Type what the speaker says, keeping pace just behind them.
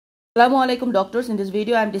Assalamualaikum doctors. In this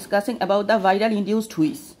video I am discussing about the viral induced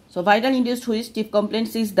wheeze. So viral induced wheeze chief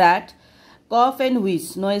complaints is that cough and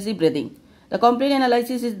wheeze, noisy breathing. The complaint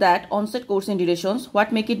analysis is that onset, course and durations,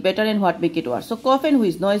 what make it better and what make it worse. So cough and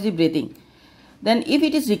wheeze, noisy breathing. Then if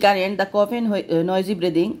it is recurrent, the cough and noisy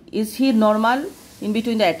breathing, is he normal in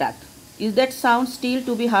between the attack? Is that sound still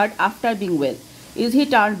to be heard after being well? Is he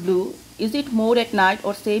turned blue? Is it more at night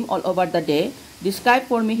or same all over the day? Describe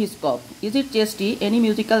for me his cough. Is it chesty? Any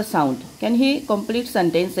musical sound? Can he complete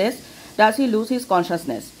sentences? Does he lose his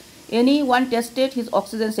consciousness? Anyone tested his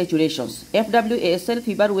oxygen saturations? FWASL,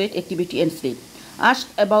 fever, weight, activity and sleep. Asked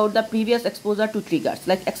about the previous exposure to triggers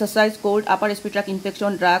like exercise, cold, upper respiratory tract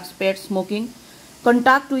infection, drugs, pets, smoking.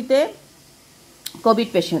 Contact with a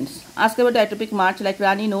COVID patients. Ask about the atopic march like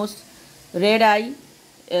runny nose, red eye,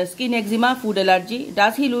 skin eczema, food allergy.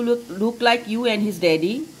 Does he look like you and his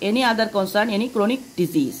daddy? Any other concern, any chronic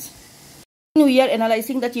disease? We are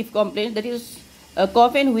analyzing the chief complaint, that is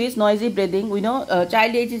cough and wheeze, noisy breathing. We know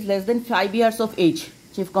child age is less than 5 years of age.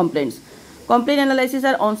 Chief complaints. Complaint analysis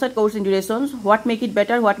are onset, course and durations. What make it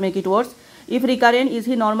better, what make it worse? If recurrent, is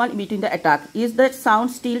he normal in between the attack? Is the sound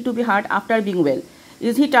still to be heard after being well?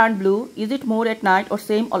 Is he turned blue? Is it more at night or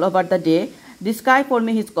same all over the day? Describe for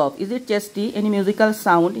me his cough. Is it chesty? Any musical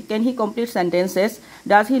sound? Can he complete sentences?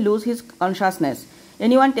 Does he lose his consciousness?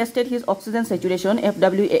 Anyone tested his oxygen saturation?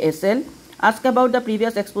 FWASL. Ask about the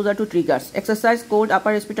previous exposure to triggers. Exercise, cold, upper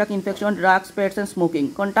respiratory tract infection, drugs, pets and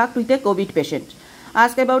smoking. Contact with a COVID patient.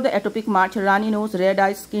 Ask about the atopic march, runny nose, red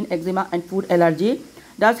eyes, skin eczema and food allergy.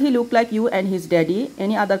 Does he look like you and his daddy?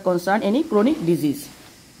 Any other concern, any chronic disease?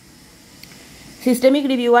 Systemic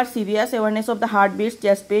review are CVS, awareness of the heartbeats,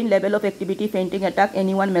 chest pain, level of activity, fainting attack,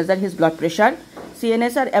 anyone measure his blood pressure.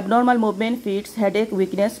 CNS are abnormal movement, fits, headache,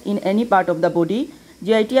 weakness in any part of the body.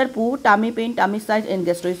 GIT are poo, tummy pain, tummy size and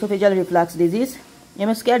gastroesophageal reflux disease.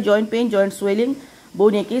 MSK are joint pain, joint swelling,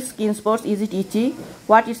 bone aches, skin spots, is it itchy?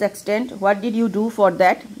 What is extent? What did you do for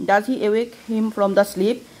that? Does he awake him from the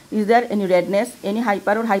sleep? Is there any redness, any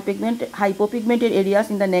hyper or hypopigmented areas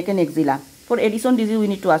in the neck and axilla? For Addison disease we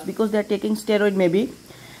need to ask because they are taking steroid maybe.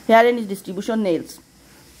 Hair and its distribution, nails.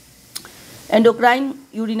 Endocrine,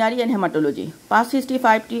 urinary and hematology. Past history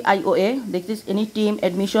 5T IOA. This is any team,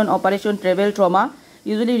 admission, operation, travel, trauma.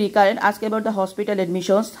 Usually recurrent. Ask about the hospital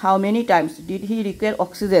admissions. How many times did he require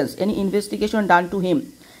oxygen? Any investigation done to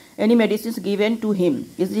him? Any medicines given to him?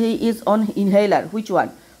 He is on inhaler? Which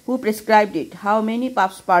one? Who prescribed it? How many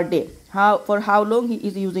puffs per day? For how long he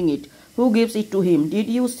is using it? Who gives it to him? Did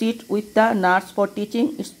you sit with the nurse for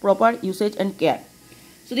teaching its proper usage and care?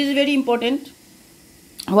 So this is very important.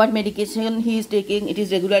 What medication he is taking, it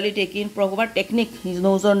is regularly taking, proper technique he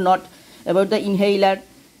knows or not, about the inhaler.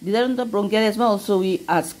 These are the bronchial asthma also we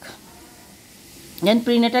ask. Then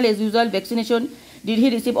prenatal as usual, vaccination. Did he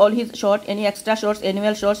receive all his shots, any extra shots,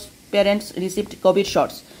 annual shots? Parents received COVID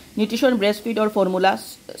shots. Nutrition, breastfeed or formula,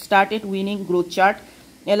 started weaning, growth chart.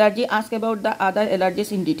 Allergy, ask about the other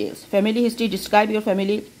allergies in details. Family history, describe your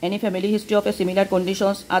family, any family history of a similar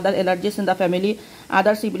conditions, other allergies in the family,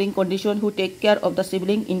 other sibling condition, who take care of the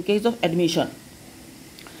sibling in case of admission.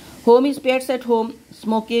 Home is pets at home,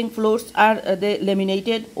 smoking, floors are they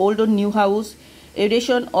laminated, old or new house,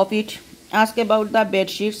 aeration of it. Ask about the bed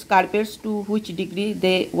sheets, carpets, to which degree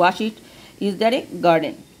they wash it. Is there a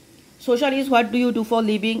garden? Social is what do you do for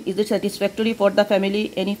living? Is it satisfactory for the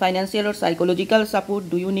family? Any financial or psychological support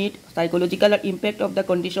do you need? Psychological impact of the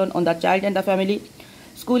condition on the child and the family.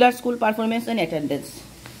 School or school performance and attendance.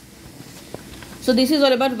 So this is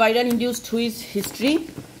all about viral induced wheeze history.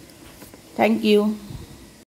 Thank you.